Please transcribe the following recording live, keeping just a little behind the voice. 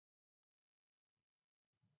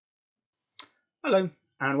Hello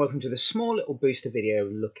and welcome to the small little booster video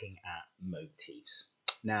looking at motifs.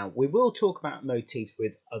 Now we will talk about motifs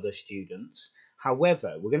with other students,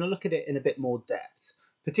 however we're going to look at it in a bit more depth,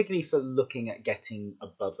 particularly for looking at getting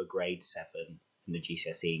above a grade 7 in the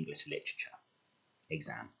GCSE English Literature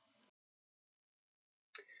exam.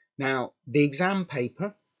 Now the exam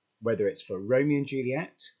paper, whether it's for Romeo and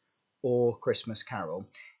Juliet or Christmas Carol,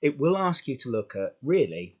 it will ask you to look at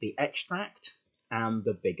really the extract and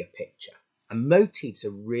the bigger picture. And motifs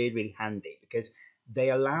are really handy because they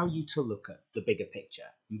allow you to look at the bigger picture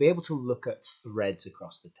and be able to look at threads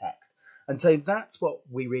across the text. And so that's what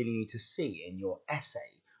we really need to see in your essay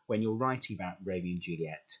when you're writing about Romeo and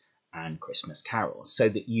Juliet and Christmas Carol, so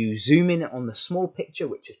that you zoom in on the small picture,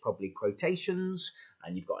 which is probably quotations,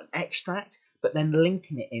 and you've got an extract, but then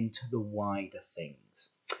linking it into the wider things.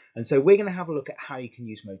 And so we're going to have a look at how you can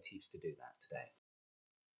use motifs to do that today.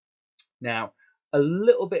 Now, a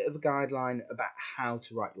little bit of a guideline about how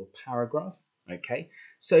to write your paragraph. Okay,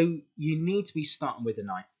 so you need to be starting with an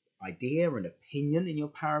idea, an opinion in your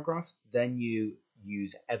paragraph, then you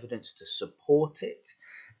use evidence to support it,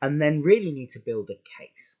 and then really need to build a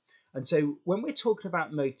case. And so when we're talking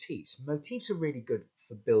about motifs are really good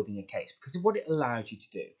for building a case, because what it allows you to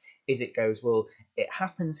do is it goes, well, it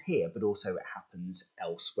happens here, but also it happens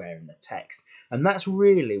elsewhere in the text. And that's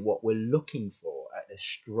really what we're looking for at a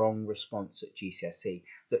strong response at GCSE,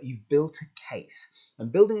 that you've built a case.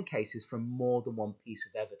 And building a case is from more than one piece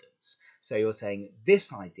of evidence. So you're saying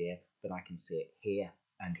this idea, but I can see it here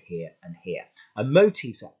and here and here. And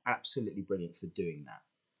motifs are absolutely brilliant for doing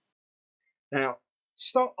that. Now,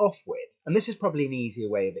 start off with, and this is probably an easier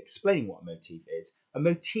way of explaining what a motif is. A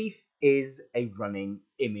motif is a running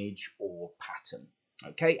image or pattern.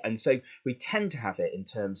 Okay, and so we tend to have it in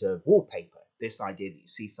terms of wallpaper, this idea that you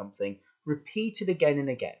see something repeated again and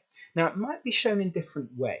again. Now, it might be shown in different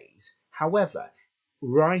ways. However,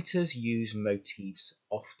 writers use motifs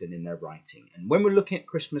often in their writing. And when we're looking at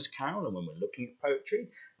Christmas Carol, and when we're looking at poetry,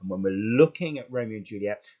 and when we're looking at Romeo and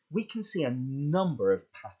Juliet, we can see a number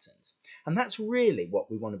of patterns. And that's really what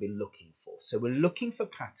we want to be looking for. So we're looking for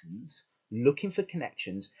patterns, looking for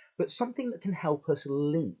connections, but something that can help us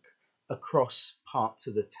link across parts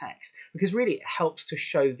of the text, because really it helps to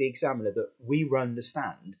show the examiner that we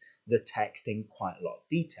understand the text in quite a lot of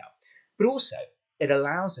detail. But also it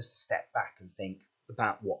allows us to step back and think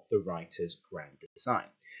about what the writer's grand design.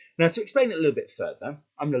 Now, to explain it a little bit further,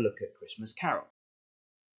 I'm going to look at Christmas Carol.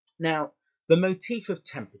 Now, the motif of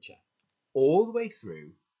temperature, all the way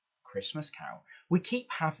through Christmas Carol, we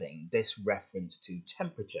keep having this reference to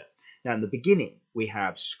temperature. Now, in the beginning, we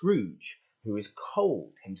have Scrooge, who is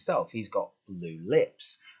cold himself. He's got blue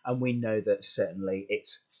lips, and we know that certainly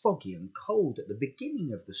it's foggy and cold at the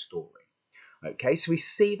beginning of the story. Okay, so we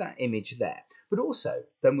see that image there. But also,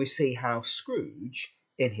 then we see how Scrooge,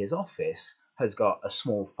 in his office, has got a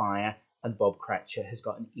small fire, and Bob Cratchit has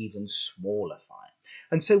got an even smaller fire.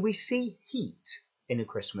 And so we see heat in A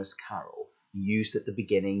Christmas Carol used at the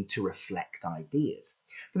beginning to reflect ideas.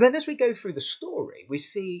 But then as we go through the story, we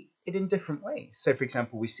see it in different ways. So, for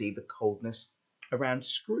example, we see the coldness around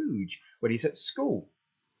Scrooge when he's at school.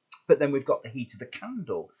 But then we've got the heat of the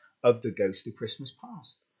candle of the Ghost of Christmas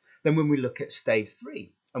Past. Then when we look at Stave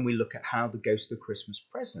 3 and we look at how the Ghost of Christmas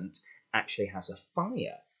Present actually has a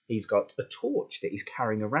fire, he's got a torch that he's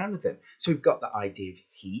carrying around with him. So we've got the idea of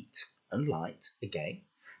heat and light again.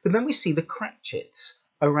 But then we see the Cratchits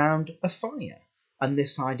around a fire and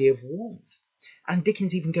this idea of warmth. And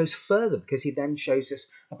Dickens even goes further, because he then shows us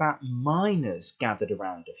about miners gathered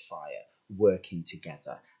around a fire, working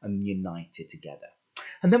together and united together.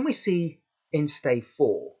 And then we see in Stave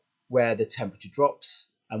 4 where the temperature drops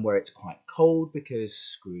and where it's quite cold because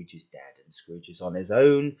Scrooge is dead and Scrooge is on his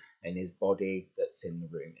own in his body that's in the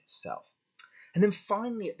room itself. And then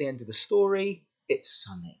finally at the end of the story, it's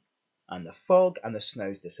sunny and the fog and the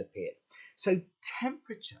snow's disappeared. So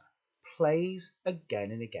temperature plays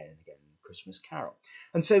again and again and again in Christmas Carol.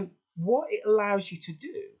 And so what it allows you to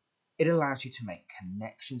do, it allows you to make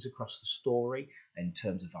connections across the story in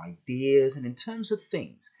terms of ideas and in terms of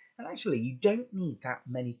things. And actually, you don't need that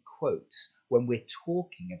many quotes when we're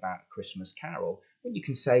talking about Christmas Carol, when you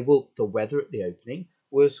can say, well, the weather at the opening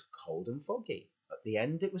was cold and foggy. At the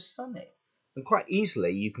end, it was sunny. And quite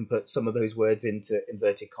easily, you can put some of those words into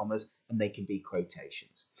inverted commas and they can be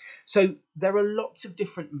quotations. So there are lots of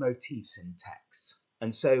different motifs in texts.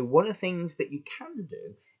 And so one of the things that you can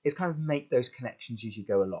do is kind of make those connections as you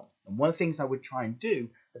go along. And one of the things I would try and do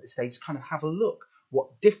at this stage is kind of have a look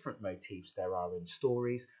what different motifs there are in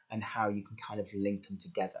stories and how you can kind of link them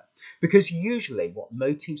together. Because usually what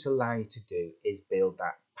motifs allow you to do is build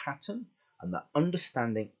that pattern and the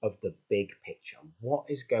understanding of the big picture. What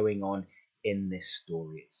is going on in this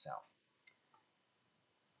story itself?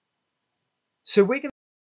 So we're going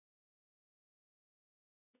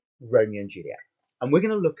to Romeo and Juliet, and we're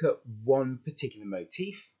going to look at one particular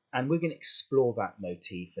motif, and we're going to explore that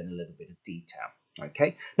motif in a little bit of detail.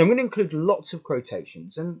 Okay, now I'm going to include lots of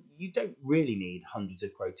quotations, and you don't really need hundreds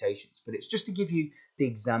of quotations, but it's just to give you the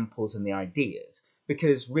examples and the ideas,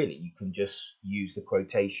 because really you can just use the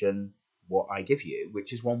quotation what I give you,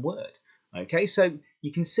 which is one word. Okay, so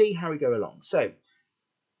you can see how we go along. So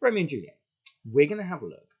Romeo and Juliet, we're going to have a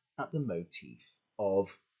look at the motif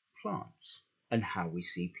of plants and how we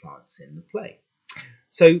see plants in the play.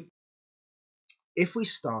 So if we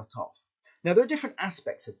start off, now there are different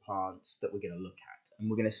aspects of plants that we're going to look at, and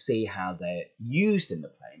we're going to see how they're used in the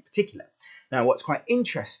play in particular. Now what's quite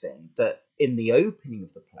interesting, that in the opening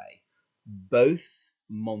of the play, both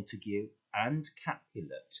Montague and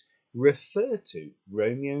Capulet refer to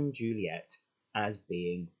Romeo and Juliet as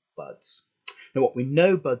being buds. Now what we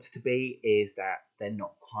know buds to be is that they're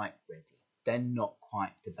not quite ready, they're not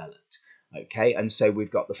quite developed. Okay, and so we've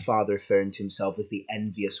got the father referring to himself as the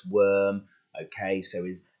envious worm. Okay, so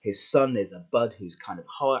his son is a bud who's kind of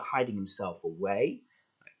hiding himself away.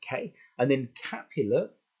 Okay, and then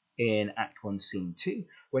Capulet in Act 1, Scene 2,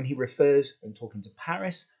 when he refers and talking to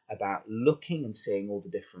Paris about looking and seeing all the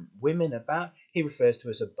different women about, he refers to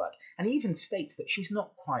her as a bud. And he even states that she's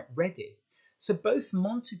not quite ready. So both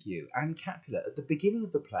Montague and Capulet at the beginning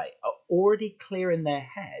of the play are already clear in their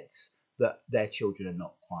heads that their children are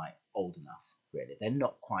not quite old enough, really. They're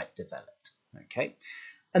not quite developed. Okay,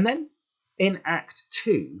 and then in Act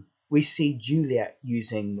 2, we see Juliet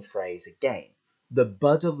using the phrase again, the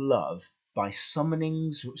bud of love by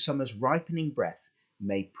summer's ripening breath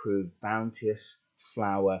may prove bounteous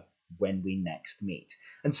flower when we next meet.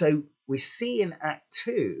 And so we see in Act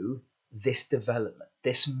 2 this development,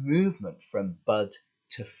 this movement from bud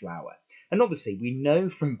to flower. And obviously we know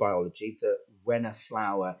from biology that when a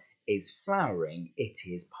flower is flowering, it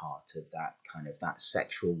is part of that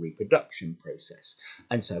sexual reproduction process.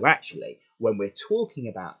 And so actually, when we're talking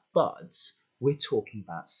about buds, we're talking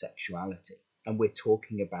about sexuality, and we're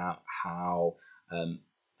talking about how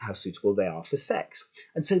suitable they are for sex.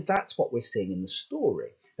 And so that's what we're seeing in the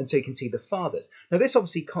story. And so you can see the fathers. Now this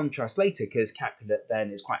obviously contrasts later, because Capulet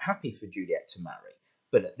then is quite happy for Juliet to marry.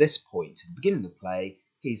 But at this point, at the beginning of the play,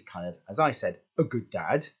 he's kind of, as I said, a good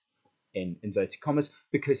dad, in inverted commas,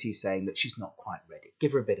 because he's saying that she's not quite ready.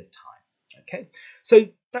 Give her a bit of time. Okay, so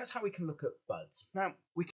that's how we can look at buds. Now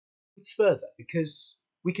we can go further, because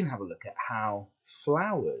we can have a look at how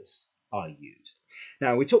flowers are used.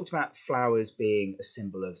 Now we talked about flowers being a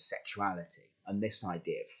symbol of sexuality, and this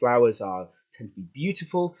idea. Flowers tend to be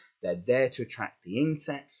beautiful. They're there to attract the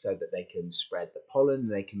insects so that they can spread the pollen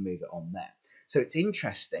and they can move it on there. So it's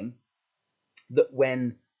interesting that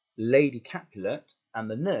when Lady Capulet and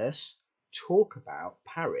the nurse talk about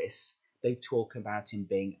Paris, they talk about him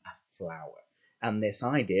being a flower, and this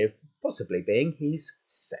idea of possibly being he's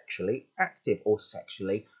sexually active or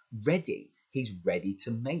sexually ready. He's ready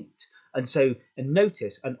to mate. And so, and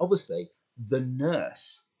notice, and obviously the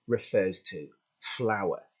nurse refers to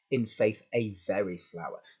flower, in faith a very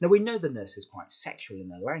flower. Now we know the nurse is quite sexual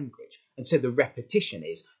in her language, and so the repetition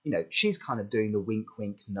is, she's kind of doing the wink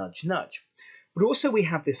wink nudge nudge. But also we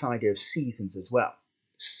have this idea of seasons as well.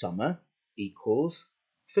 Summer equals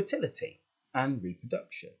fertility and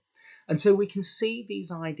reproduction. And so we can see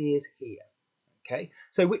these ideas here. Okay,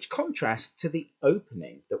 so which contrasts to the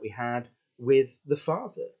opening that we had with the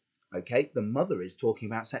father. Okay, the mother is talking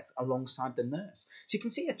about sex alongside the nurse. So you can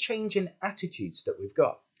see a change in attitudes that we've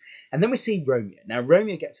got. And then we see Romeo. Now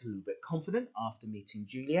Romeo gets a little bit confident after meeting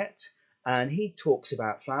Juliet, and he talks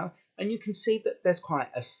about flower, and you can see that there's quite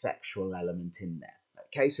a sexual element in there.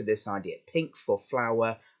 Okay, so this idea, pink for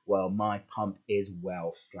flower, well, my pump is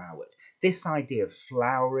well flowered. This idea of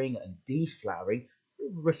flowering and deflowering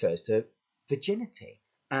refers to virginity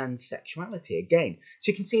and sexuality again.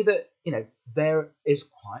 So you can see that, there is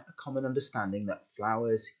quite a common understanding that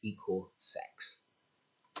flowers equal sex.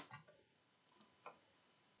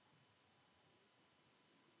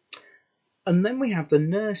 And then we have the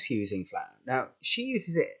nurse using flower. Now, she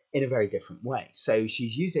uses it in a very different way. So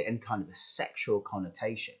she's used it in kind of a sexual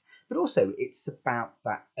connotation, but also it's about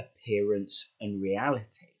that appearance and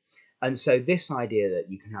reality. And so this idea that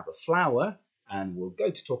you can have a flower, and we'll go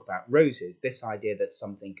to talk about roses, this idea that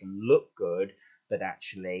something can look good, but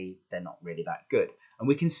actually they're not really that good. And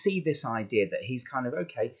we can see this idea that he's kind of,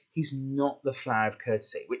 okay, he's not the flower of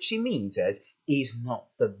courtesy, which she means as he's not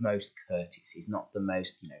the most courteous. He's not the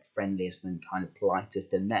most, friendliest and kind of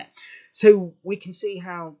politest in there. So we can see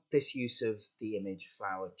how this use of the image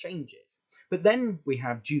flower changes. But then we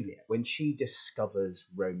have Juliet when she discovers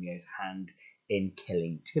Romeo's hand in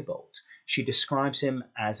killing Tybalt. She describes him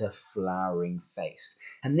as a flowering face.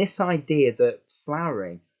 And this idea that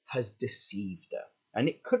flowering has deceived her. And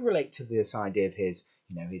it could relate to this idea of his,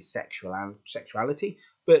 his sexuality,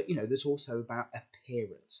 but there's also about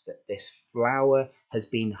appearance, that this flower has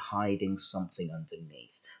been hiding something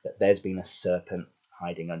underneath, that there's been a serpent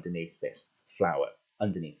hiding underneath this flower,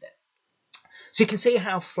 underneath it. So you can see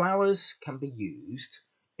how flowers can be used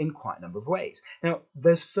in quite a number of ways. Now,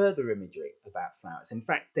 there's further imagery about flowers. In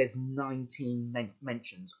fact, there's 19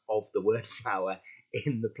 mentions of the word flower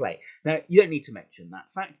in the play. Now, you don't need to mention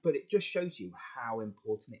that fact, but it just shows you how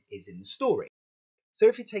important it is in the story. So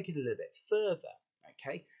if you take it a little bit further,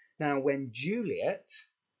 okay, now when Juliet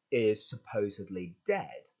is supposedly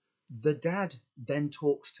dead, the dad then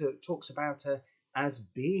talks about her as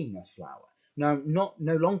being a flower. Now,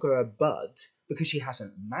 no longer a bud because she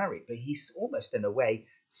hasn't married, but he's almost in a way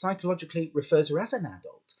psychologically refers her as an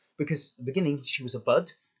adult, because at the beginning she was a bud,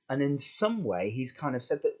 and in some way he's kind of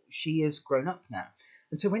said that she is grown up now.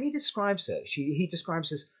 And so when he describes her, he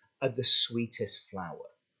describes her as the sweetest flower.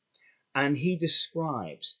 And he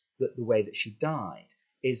describes that the way that she died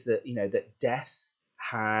is that, that death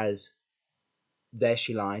has, there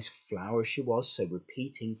she lies, flower she was, so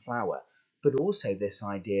repeating flower, but also this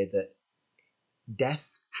idea that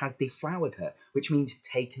death has deflowered her, which means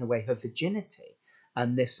taken away her virginity.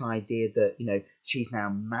 And this idea that, she's now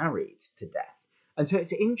married to death. And so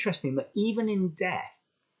it's interesting that even in death,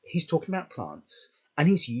 he's talking about plants and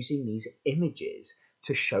he's using these images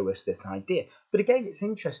to show us this idea. But again, it's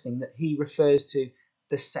interesting that he refers to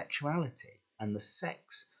the sexuality and the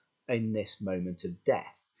sex in this moment of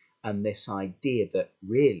death, and this idea that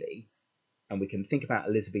really, and we can think about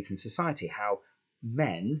Elizabethan society, how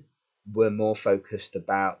men were more focused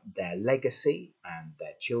about their legacy and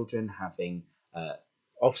their children having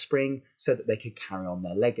offspring so that they could carry on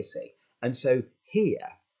their legacy. And so here,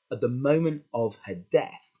 at the moment of her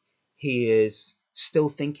death, he is still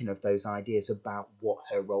thinking of those ideas about what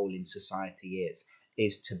her role in society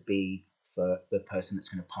is to be for the person that's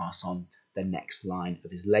going to pass on the next line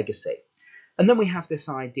of his legacy. And then we have this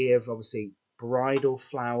idea of obviously bridal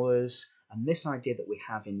flowers, and this idea that we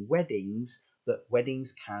have in weddings, that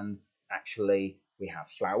weddings can actually, we have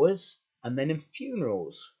flowers, and then in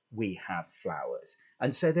funerals we have flowers.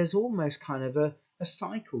 And so there's almost kind of a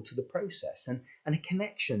cycle to the process, and a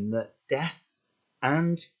connection that death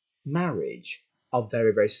and marriage are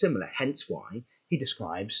very, very similar. Hence why he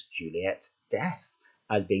describes Juliet's death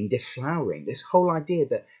as being deflowering. This whole idea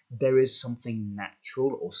that there is something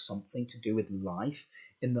natural or something to do with life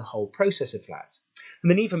in the whole process of flowers.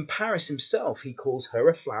 And then even Paris himself, he calls her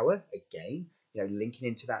a flower, again, linking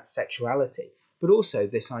into that sexuality, but also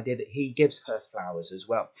this idea that he gives her flowers as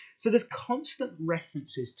well. So there's constant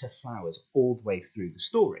references to flowers all the way through the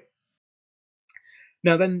story.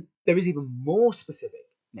 Now then, there is even more specific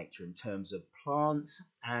nature in terms of plants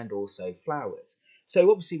and also flowers. So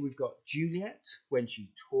obviously we've got Juliet when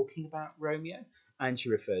she's talking about Romeo, and she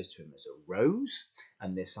refers to him as a rose,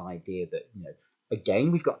 and this idea that,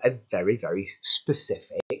 again, we've got a very, very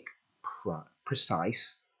specific,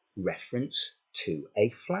 precise reference to a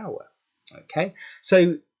flower. Okay,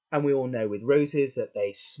 so, and we all know with roses that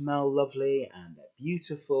they smell lovely and they're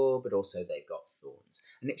beautiful, but also they've got thorns.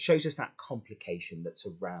 And it shows us that complication that's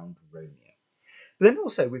around Romeo. But then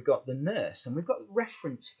also we've got the nurse, and we've got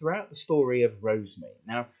reference throughout the story of Rosemary.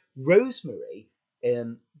 Now, Rosemary,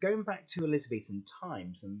 going back to Elizabethan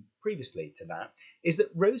times and previously to that, is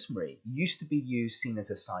that rosemary used to be seen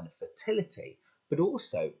as a sign of fertility, but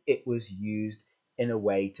also it was used in a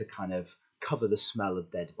way to kind of cover the smell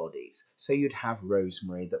of dead bodies. So you'd have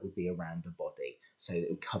rosemary that would be around a body, so it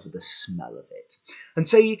would cover the smell of it. And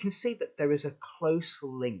so you can see that there is a close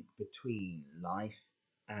link between life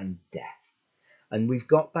and death. And we've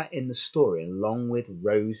got that in the story, along with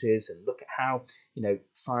roses. And look at how,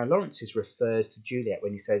 Friar Lawrence refers to Juliet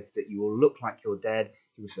when he says that you will look like you're dead.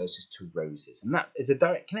 He refers us to roses. And that is a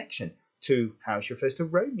direct connection to how she refers to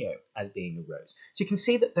Romeo as being a rose. So you can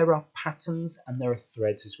see that there are patterns and there are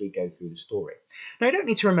threads as we go through the story. Now, you don't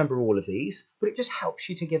need to remember all of these, but it just helps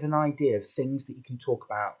you to give an idea of things that you can talk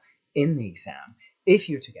about in the exam if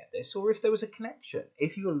you were to get this, or if there was a connection,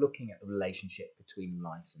 if you were looking at the relationship between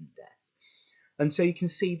life and death. And so you can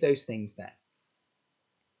see those things there.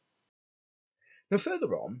 Now,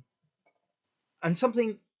 further on, and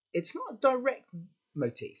something, it's not a direct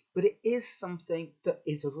motif, but it is something that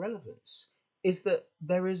is of relevance, is that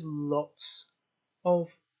there is lots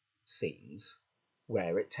of scenes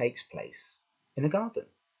where it takes place in a garden.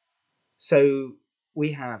 So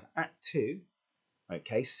we have Act 2,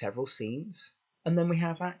 okay, several scenes, and then we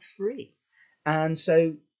have Act 3. And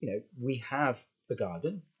so, we have the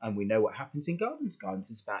garden, and we know what happens in gardens.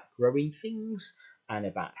 Gardens is about growing things and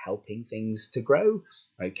about helping things to grow,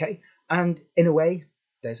 okay? And in a way,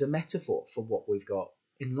 there's a metaphor for what we've got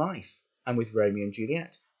in life. And with Romeo and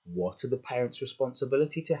Juliet, what are the parents'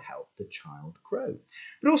 responsibility to help the child grow?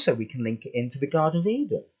 But also we can link it into the Garden of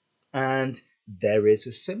Eden. And there is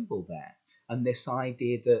a symbol there. And this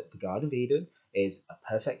idea that the Garden of Eden is a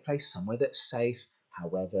perfect place, somewhere that's safe.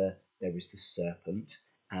 However, there is the serpent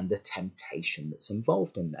and the temptation that's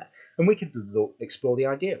involved in there. And we could explore the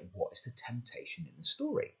idea of what is the temptation in the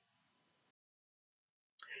story.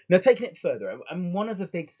 Now, taking it further, and one of the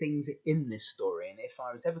big things in this story, and if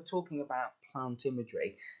I was ever talking about plant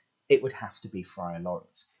imagery, it would have to be Friar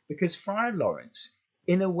Lawrence, because Friar Lawrence,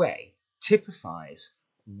 in a way, typifies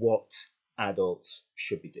what adults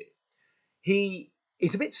should be doing. He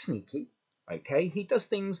is a bit sneaky, okay? He does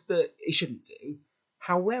things that he shouldn't do.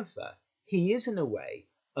 However, he is, in a way,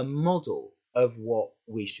 a model of what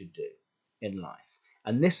we should do in life.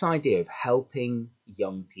 And this idea of helping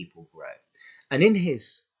young people grow. And in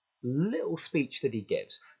his little speech that he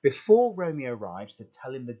gives before Romeo arrives to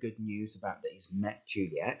tell him the good news about that he's met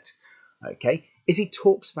Juliet, okay, is he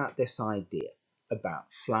talks about this idea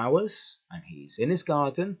about flowers, and he's in his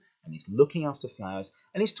garden and he's looking after flowers,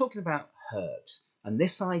 and he's talking about herbs and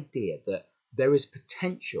this idea that there is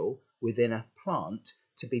potential within a plant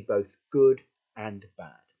to be both good and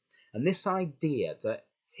bad. And this idea that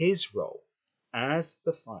his role as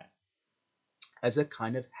the friar, as a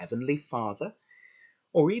kind of heavenly father,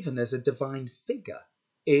 or even as a divine figure,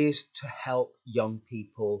 is to help young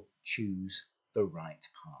people choose the right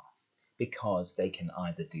path, because they can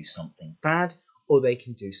either do something bad or they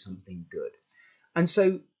can do something good. And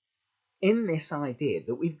so in this idea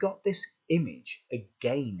that we've got this image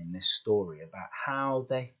again in this story about how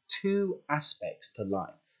there are two aspects to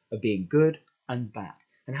life of being good and bad,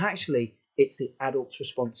 and how actually it's the adult's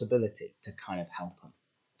responsibility to kind of help them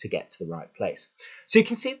to get to the right place. So you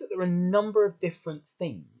can see that there are a number of different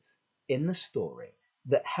things in the story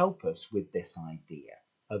that help us with this idea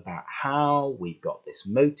about how we've got this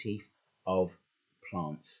motif of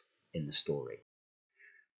plants in the story.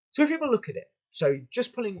 So if you have a look at it, so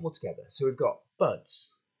just pulling it all together, so we've got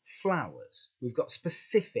buds, flowers, we've got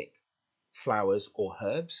specific flowers or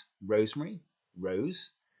herbs, rosemary,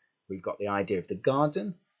 rose, we've got the idea of the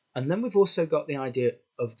garden, and then we've also got the idea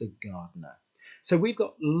of the gardener. So we've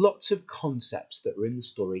got lots of concepts that are in the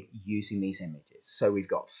story using these images. So we've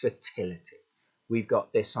got fertility, we've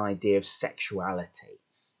got this idea of sexuality,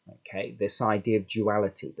 okay, this idea of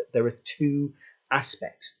duality, that there are two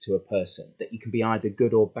aspects to a person, that you can be either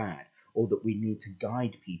good or bad, or that we need to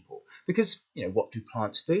guide people. Because, what do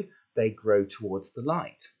plants do? They grow towards the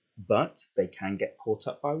light, but they can get caught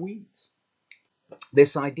up by weeds.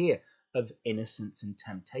 This idea of innocence and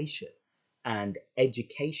temptation, and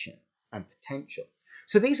education and potential.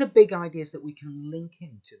 So these are big ideas that we can link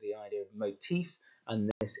into the idea of motif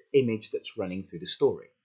and this image that's running through the story.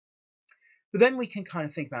 But then we can kind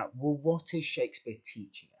of think about, well, what is Shakespeare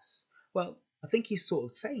teaching us? Well, I think he's sort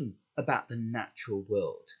of saying about the natural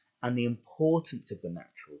world and the importance of the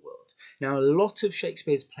natural world. Now, a lot of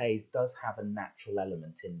Shakespeare's plays does have a natural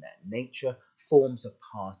element in there. Nature forms a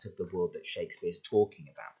part of the world that Shakespeare's talking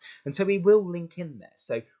about. And so we will link in there.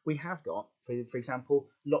 So we have got, for example,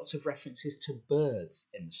 lots of references to birds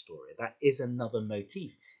in the story. That is another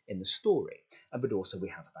motif in the story. But also we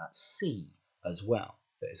have about sea as well.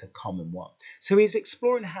 That is a common one. So he's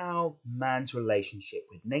exploring how man's relationship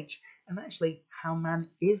with nature, and actually how man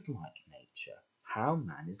is like nature, how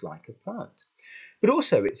man is like a plant. But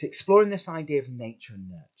also it's exploring this idea of nature and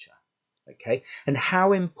nurture, okay, and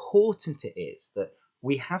how important it is that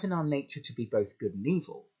we have in our nature to be both good and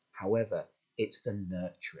evil. However, it's the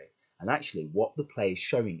nurturing. And actually what the play is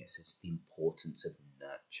showing us is the importance of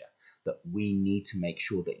nurture, that we need to make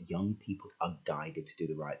sure that young people are guided to do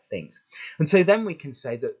the right things. And so then we can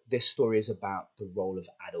say that this story is about the role of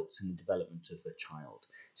adults in the development of the child.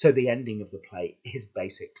 So the ending of the play is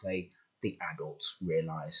basically the adults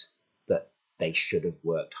realise that they should have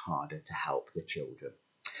worked harder to help the children.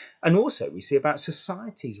 And also we see about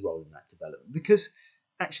society's role in that development, because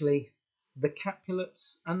actually the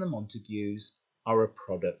Capulets and the Montagues are a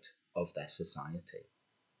product of their society.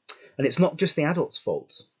 And it's not just the adults'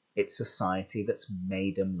 fault. It's society that's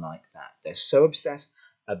made them like that. They're so obsessed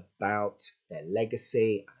about their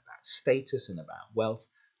legacy and about status and about wealth,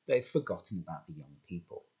 they've forgotten about the young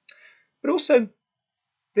people. But also,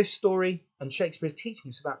 This story and Shakespeare are teaching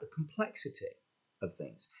us about the complexity of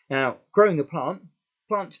things. Now, growing a plant,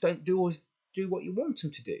 plants don't always do what you want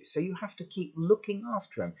them to do. So you have to keep looking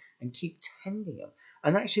after them and keep tending them.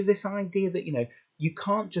 And actually this idea that, you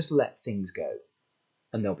can't just let things go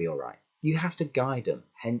and they'll be all right. You have to guide them,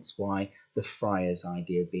 hence why the friar's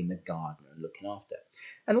idea of being the gardener and looking after.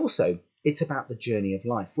 And also, it's about the journey of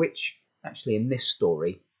life, which actually in this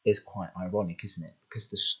story is quite ironic, isn't it? Because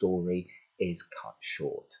the story is cut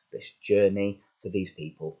short. This journey for these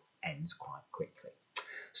people ends quite quickly.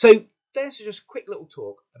 So there's just a quick little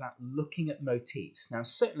talk about looking at motifs. Now,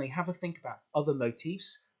 certainly have a think about other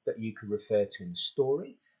motifs that you could refer to in the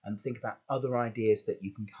story, and think about other ideas that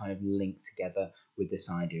you can kind of link together with this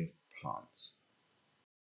idea of plants.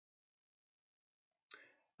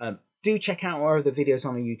 Do check out our other videos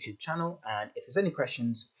on our YouTube channel, and if there's any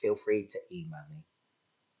questions, feel free to email me.